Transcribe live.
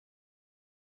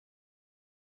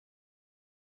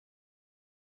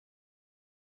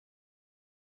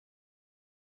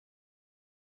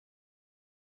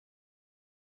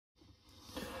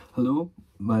Hello,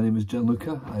 my name is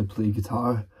Gianluca. I play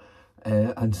guitar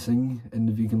and sing in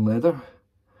the Vegan Leather.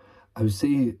 I would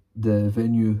say the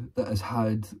venue that has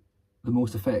had the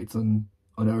most effect on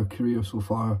our career so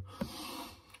far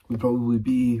would probably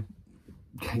be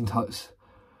King Tut's.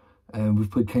 We've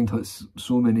played King Tut's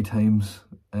so many times,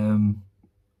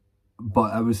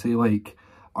 but I would say like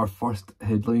our first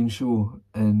headline show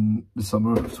in the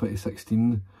summer of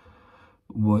 2016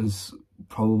 was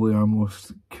probably our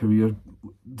most career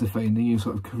defining,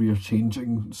 sort of career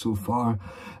changing so far.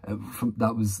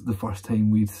 That was the first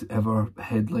time we'd ever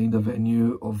headlined a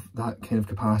venue of that kind of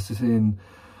capacity and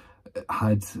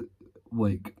had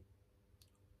like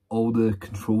all the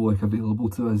control like available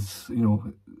to us. You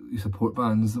know, you support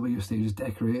bands, the way your stage is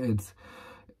decorated,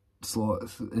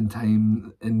 slots in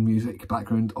time, in music,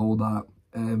 background, all that.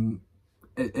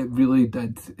 It really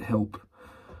did help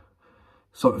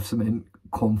sort of cement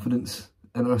confidence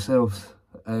in ourselves,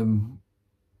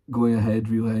 going ahead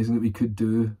realising that we could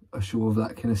do a show of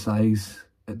that kind of size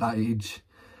at that age,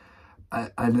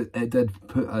 and it did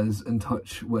put us in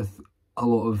touch with a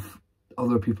lot of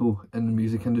other people in the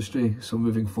music industry. So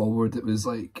moving forward, it was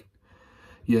like,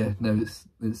 yeah, now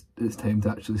it's time to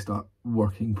actually start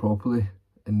working properly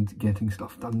and getting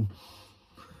stuff done.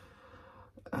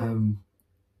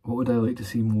 What would I like to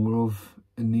see more of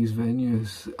in these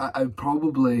venues? I'd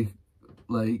probably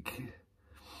like,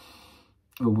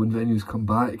 well, when venues come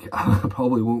back, I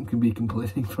probably won't be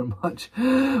complaining for much,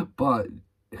 but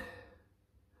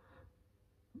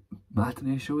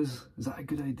matinee shows, is that a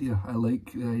good idea? I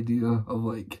like the idea of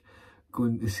like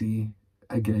going to see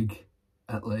a gig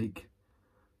at like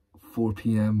 4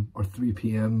 PM or 3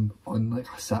 PM on like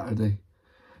a Saturday.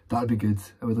 That'd be good.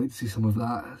 I would like to see some of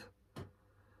that.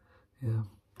 Yeah,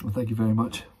 well, thank you very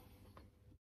much.